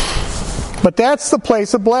 But that's the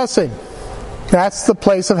place of blessing. That's the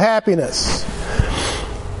place of happiness.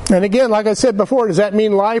 And again, like I said before, does that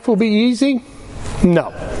mean life will be easy? No.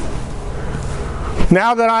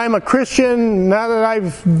 Now that I'm a Christian, now that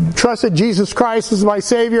I've trusted Jesus Christ as my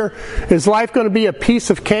Savior, is life going to be a piece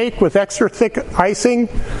of cake with extra thick icing?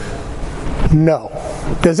 No.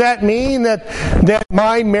 Does that mean that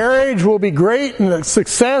my marriage will be great and a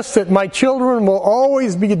success, that my children will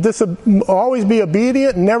always be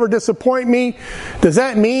obedient and never disappoint me? Does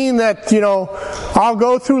that mean that, I'll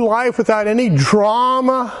go through life without any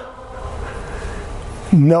drama?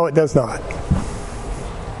 No, it does not.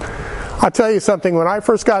 I'll tell you something, when I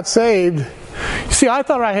first got saved, you see, I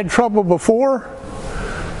thought I had trouble before,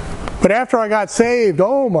 but after I got saved,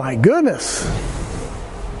 oh my goodness.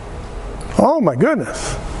 Oh my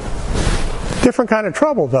goodness. Different kind of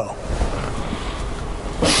trouble though.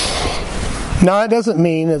 Now it doesn't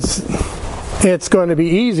mean it's going to be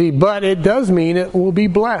easy, but it does mean it will be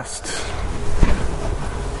blessed.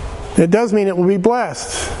 It does mean it will be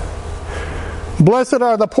blessed. Blessed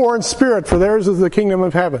are the poor in spirit, for theirs is the kingdom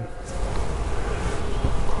of heaven.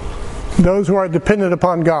 Those who are dependent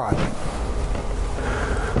upon God.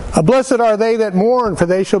 Blessed are they that mourn, for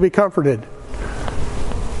they shall be comforted.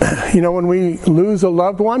 When we lose a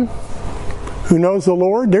loved one who knows the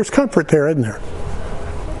Lord, there's comfort there, isn't there?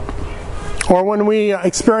 Or when we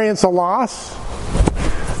experience a loss,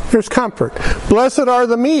 there's comfort. Blessed are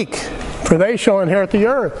the meek, for they shall inherit the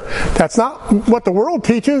earth. That's not what the world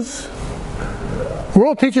teaches. The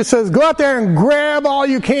world teaches says, go out there and grab all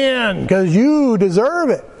you can, because you deserve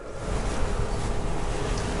it.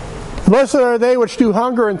 Blessed are they which do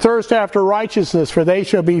hunger and thirst after righteousness, for they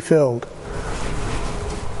shall be filled.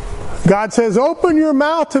 God says, open your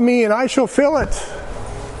mouth to me and I shall fill it.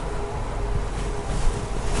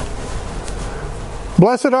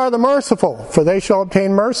 Blessed are the merciful, for they shall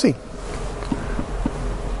obtain mercy.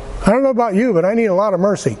 I don't know about you, but I need a lot of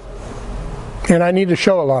mercy. And I need to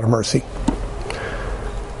show a lot of mercy.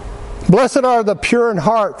 Blessed are the pure in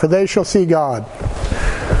heart, for they shall see God.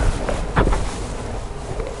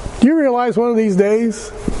 Do you realize one of these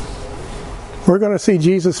days we're going to see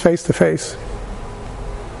Jesus face to face?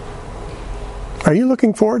 Are you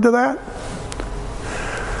looking forward to that?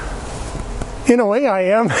 In a way, I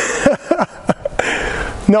am.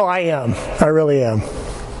 No, I am. I really am.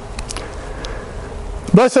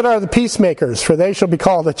 Blessed are the peacemakers, for they shall be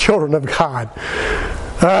called the children of God.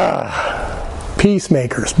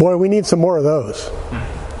 Peacemakers. Boy, we need some more of those.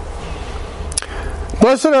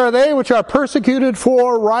 Blessed are they which are persecuted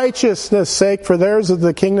for righteousness' sake, for theirs is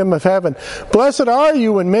the kingdom of heaven. Blessed are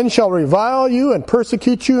you when men shall revile you and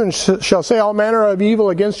persecute you and shall say all manner of evil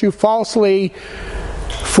against you falsely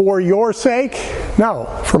for your sake? No,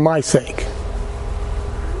 for my sake.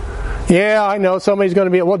 Yeah, I know somebody's going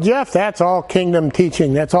to be, well, Jeff, that's all kingdom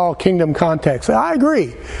teaching. That's all kingdom context. I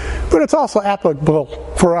agree. But it's also applicable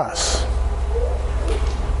for us.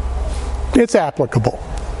 It's applicable.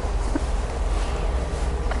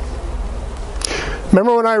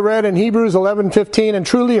 Remember when I read in Hebrews 11:15, and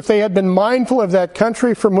truly if they had been mindful of that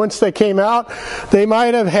country from whence they came out, they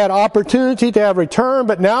might have had opportunity to have returned,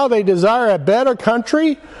 but now they desire a better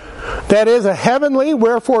country, that is a heavenly,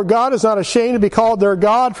 wherefore God is not ashamed to be called their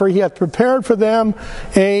God, for he hath prepared for them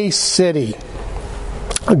a city,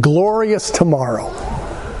 a glorious tomorrow.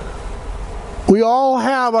 We all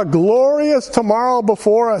have a glorious tomorrow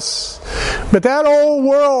before us. But that old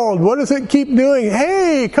world, what does it keep doing?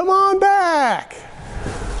 Hey, come on back.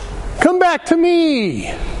 Come back to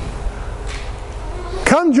me.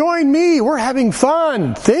 Come join me. We're having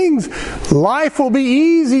fun. Life will be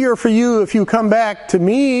easier for you if you come back to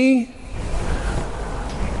me.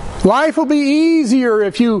 Life will be easier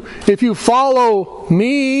if you follow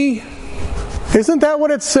me. Isn't that what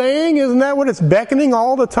it's saying? Isn't that what it's beckoning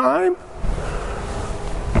all the time?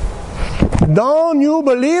 Don't you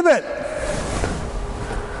believe it?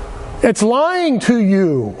 It's lying to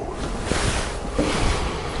you.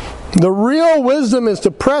 The real wisdom is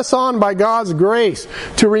to press on by God's grace,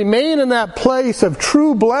 to remain in that place of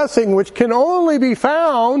true blessing which can only be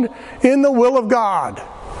found in the will of God.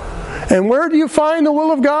 And where do you find the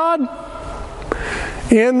will of God?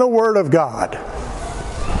 In the Word of God.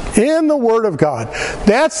 In the Word of God.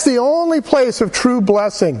 That's the only place of true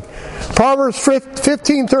blessing. Proverbs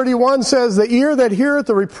 15:31 says, the ear that heareth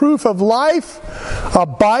the reproof of life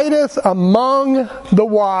abideth among the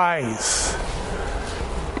wise.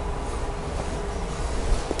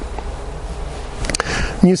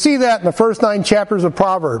 You see that in the first 9 chapters of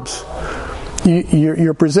Proverbs.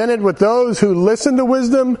 You're presented with those who listen to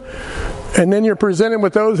wisdom, and then you're presented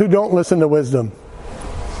with those who don't listen to wisdom.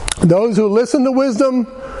 Those who listen to wisdom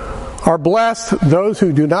are blessed. Those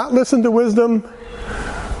who do not listen to wisdom,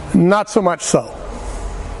 not so much so.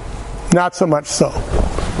 Not so much so.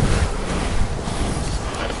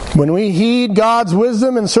 When we heed God's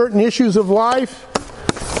wisdom in certain issues of life,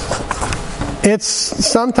 it's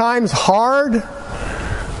sometimes hard.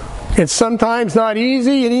 It's sometimes not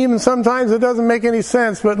easy, and even sometimes it doesn't make any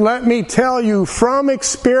sense. But let me tell you from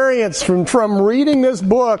experience, from reading this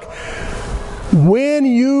book, when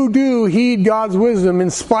you do heed God's wisdom, in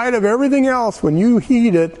spite of everything else, when you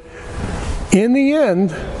heed it, in the end,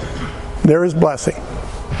 there is blessing.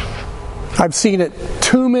 I've seen it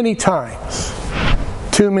too many times.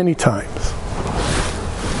 Too many times.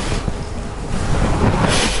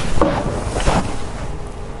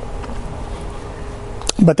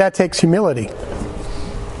 But that takes humility.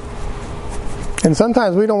 And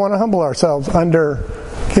sometimes we don't want to humble ourselves under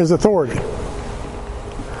His authority.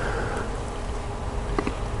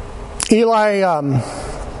 Eli,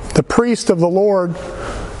 the priest of the Lord,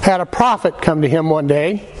 had a prophet come to him one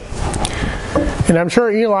day. And I'm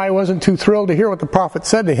sure Eli wasn't too thrilled to hear what the prophet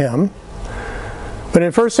said to him. But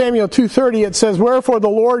in 1 Samuel 2:30 it says, "Wherefore the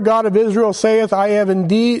Lord God of Israel saith,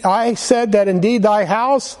 I said that indeed thy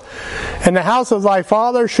house and the house of thy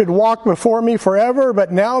father should walk before me forever.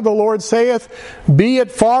 But now the Lord saith, Be it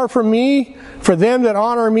far from me, for them that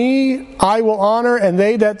honor me I will honor, and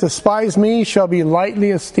they that despise me shall be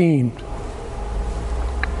lightly esteemed."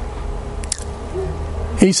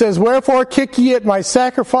 He says, "Wherefore kick ye at my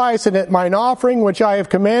sacrifice and at mine offering, which I have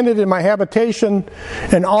commanded in my habitation,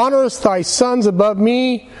 and honorest thy sons above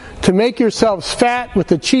me, to make yourselves fat with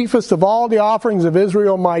the chiefest of all the offerings of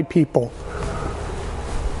Israel my people."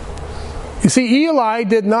 You see, Eli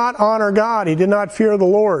did not honor God. He did not fear the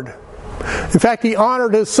Lord. In fact, he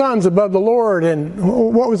honored his sons above the Lord.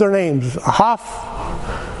 And what was their names?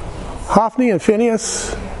 Hophni and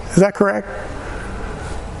Phinehas? Is that correct?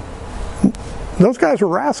 Those guys were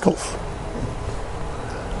rascals.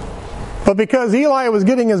 But because Eli was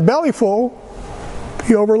getting his belly full,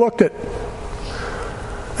 he overlooked it.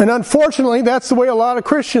 And unfortunately, that's the way a lot of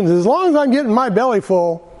Christians, as long as I'm getting my belly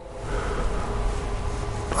full,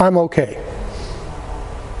 I'm okay.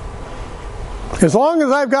 As long as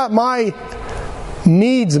I've got my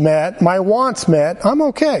needs met, my wants met, I'm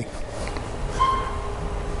okay.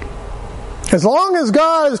 As long as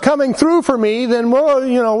God is coming through for me, then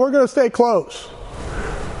we're going to stay close.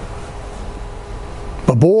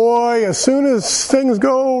 But boy, as soon as things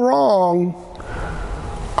go wrong,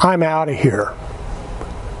 I'm out of here.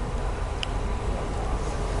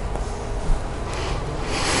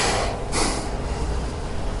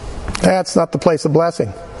 That's not the place of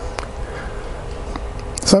blessing.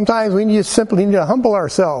 Sometimes we just simply need to humble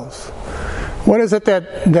ourselves. What is it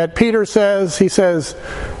that Peter says? He says,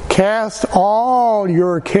 "Cast all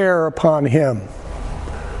your care upon Him,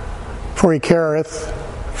 for He careth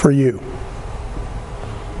for you."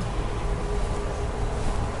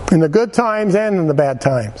 In the good times and in the bad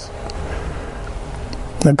times.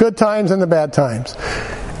 The good times and the bad times.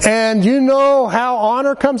 And you know how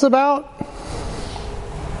honor comes about?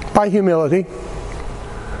 By humility.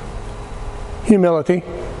 Humility.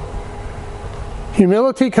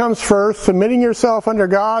 Humility comes first. Submitting yourself under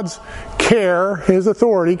God's care, His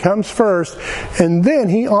authority, comes first. And then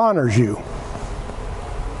He honors you.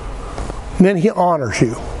 Then He honors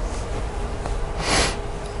you.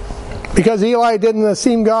 Because Eli didn't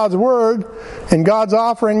esteem God's word and God's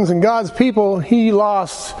offerings and God's people, he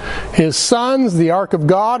lost his sons. The ark of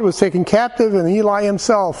God was taken captive, and Eli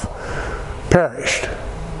himself perished.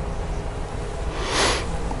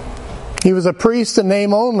 He was a priest in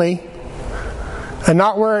name only, and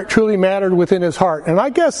not where it truly mattered within his heart. And I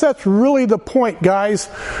guess that's really the point, guys.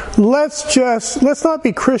 Let's not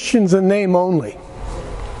be Christians in name only.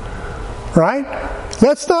 Right?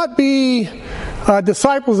 Let's not be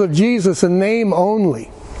disciples of Jesus in name only.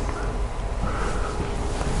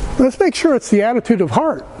 Let's make sure it's the attitude of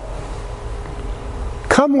heart.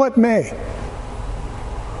 Come what may.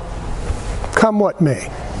 Come what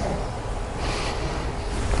may.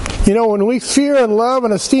 You know, when we fear and love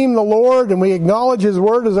and esteem the Lord, and we acknowledge His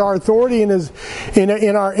Word as our authority and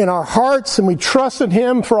in our hearts, and we trust in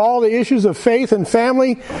Him for all the issues of faith and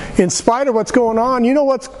family, in spite of what's going on, you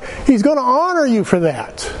know He's going to honor you for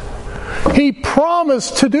that. He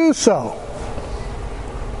promised to do so.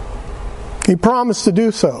 He promised to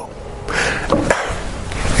do so.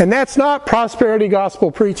 And that's not prosperity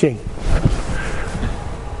gospel preaching.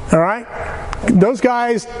 All right? Those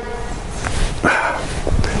guys,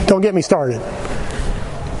 don't get me started.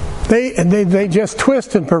 They just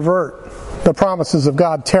twist and pervert the promises of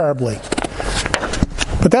God terribly.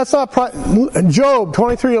 But that's not Job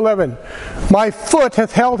 23:11. My foot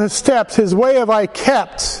hath held his steps, his way have I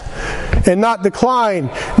kept, and not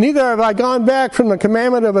declined. Neither have I gone back from the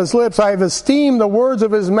commandment of his lips. I have esteemed the words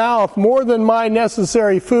of his mouth more than my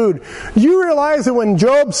necessary food. Do you realize that when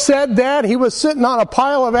Job said that, he was sitting on a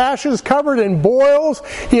pile of ashes covered in boils?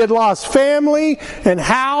 He had lost family and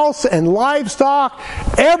house and livestock.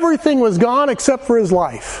 Everything was gone except for his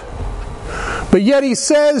life. But yet he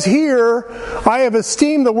says here, I have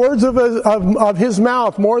esteemed the words of his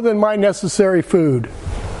mouth more than my necessary food.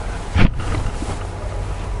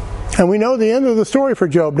 And we know the end of the story for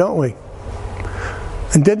Job, don't we?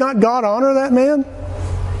 And did not God honor that man?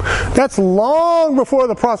 That's long before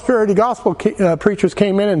the prosperity gospel preachers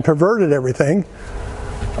came in and perverted everything.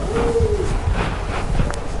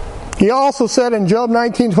 He also said in Job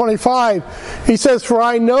 19:25, he says, For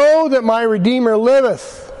I know that my Redeemer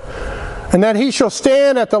liveth, and that he shall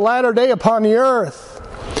stand at the latter day upon the earth.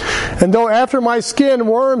 And though after my skin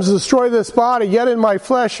worms destroy this body, yet in my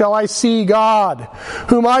flesh shall I see God,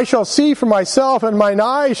 whom I shall see for myself, and mine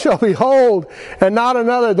eyes shall behold, and not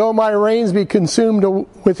another, though my reins be consumed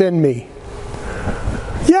within me.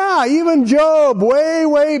 Yeah, even Job,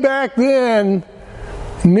 way back then,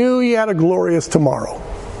 knew he had a glorious tomorrow.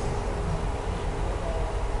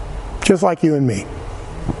 Just like you and me.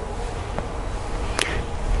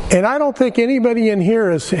 And I don't think anybody in here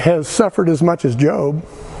has suffered as much as Job.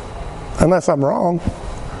 Unless I'm wrong.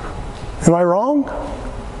 Am I wrong?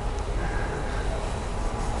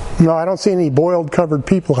 No, I don't see any boiled covered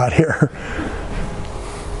people out here.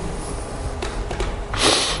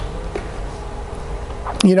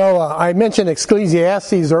 You know, I mentioned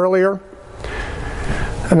Ecclesiastes earlier.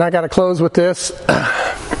 And I got to close with this.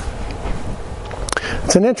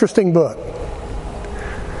 It's an interesting book.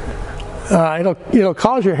 It'll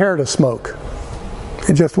cause your hair to smoke.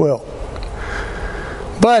 It just will.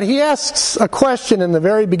 But he asks a question in the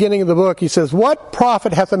very beginning of the book. He says, What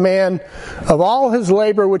profit hath a man of all his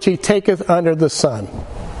labor which he taketh under the sun?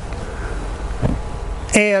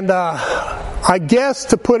 And I guess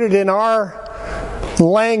to put it in our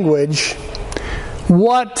language,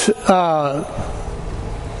 what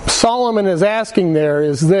Solomon is asking there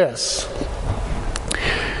is this.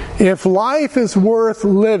 If life is worth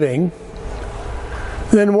living,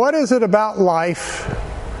 then what is it about life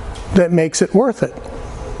that makes it worth it?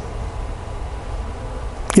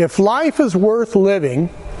 If life is worth living,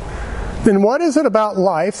 then what is it about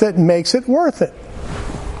life that makes it worth it?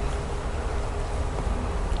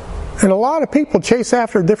 And a lot of people chase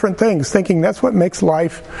after different things, thinking that's what makes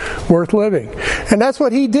life worth living. And that's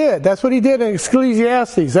what he did. That's what he did in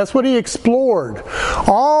Ecclesiastes. That's what he explored.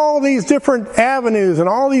 All these different avenues and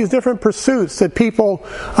all these different pursuits that people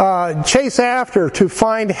chase after to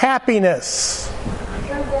find happiness.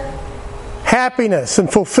 Happiness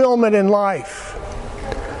and fulfillment in life.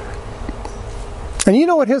 And you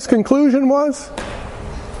know what his conclusion was?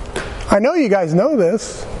 I know you guys know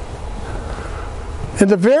this. In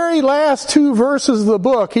the very last two verses of the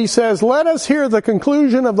book, he says, Let us hear the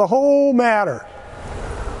conclusion of the whole matter.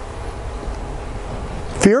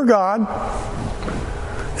 Fear God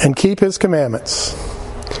and keep His commandments.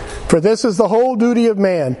 For this is the whole duty of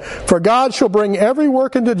man. For God shall bring every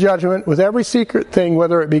work into judgment with every secret thing,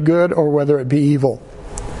 whether it be good or whether it be evil.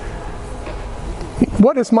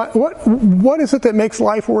 What is it that makes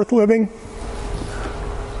life worth living?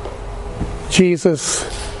 Jesus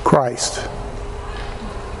Christ.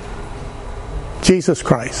 Jesus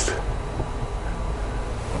Christ.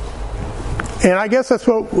 And I guess that's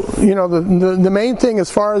what, the main thing as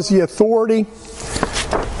far as the authority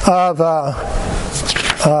of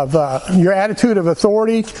your attitude of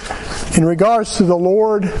authority in regards to the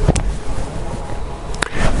Lord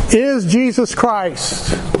is Jesus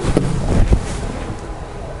Christ.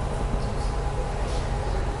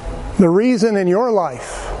 The reason in your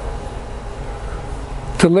life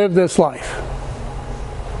to live this life.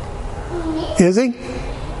 Is He?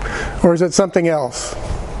 Or is it something else?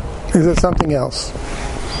 Is it something else?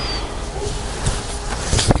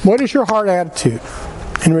 What is your heart attitude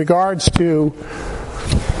in regards to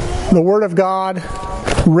the Word of God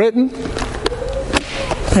written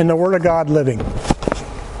and the Word of God living?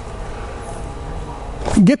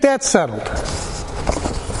 Get that settled.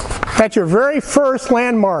 That's your very first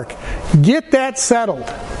landmark. Get that settled.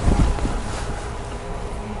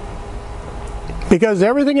 Because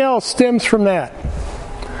everything else stems from that.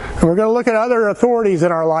 And we're going to look at other authorities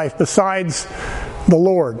in our life besides the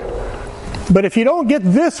Lord. But if you don't get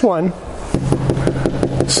this one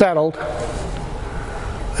settled,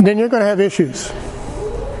 then you're going to have issues.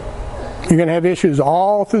 You're going to have issues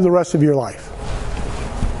all through the rest of your life.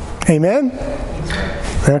 Amen?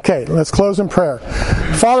 Okay, let's close in prayer.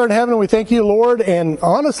 Father in heaven, we thank you, Lord, and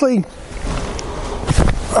honestly,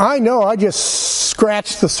 I know I just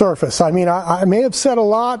scratched the surface. I mean, I may have said a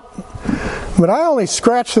lot, but I only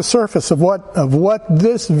scratched the surface of what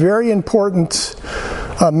this very important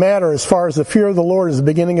matter, as far as the fear of the Lord is the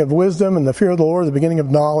beginning of wisdom, and the fear of the Lord is the beginning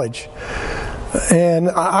of knowledge. And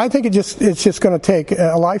I think it's just going to take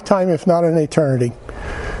a lifetime, if not an eternity.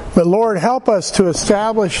 But Lord, help us to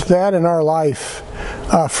establish that in our life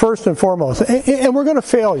first and foremost. And we're going to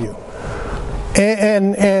fail you.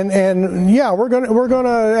 And yeah, we're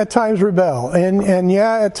gonna at times rebel, and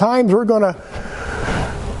yeah, at times we're gonna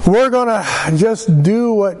just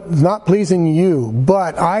do what's not pleasing to you.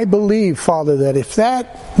 But I believe, Father, that if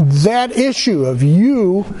that issue of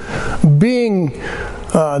you being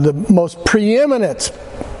the most preeminent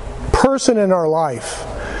person in our life,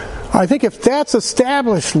 I think if that's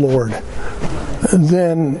established, Lord,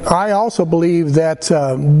 then I also believe that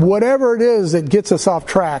whatever it is that gets us off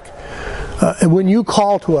track, when you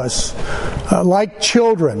call to us, like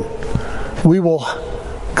children, we will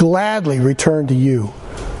gladly return to you.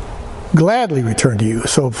 Gladly return to you.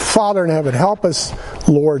 So, Father in heaven, help us,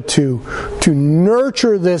 Lord, to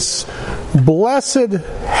nurture this blessed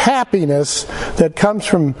happiness that comes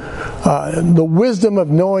from the wisdom of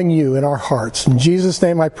knowing you in our hearts. In Jesus'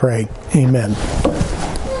 name I pray. Amen.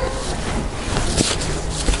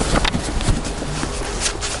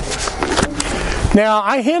 Now,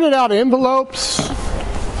 I handed out envelopes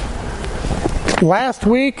last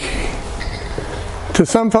week to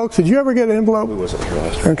some folks. Did you ever get an envelope? We wasn't here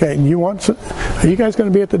last week. Okay, you want some? Are you guys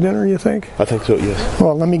going to be at the dinner, you think? I think so, yes.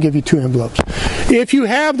 Well, let me give you 2 envelopes. If you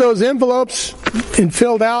have those envelopes and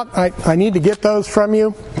filled out, I need to get those from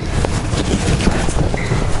you.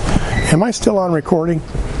 Am I still on recording?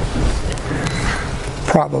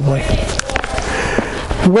 Probably.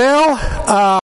 Well,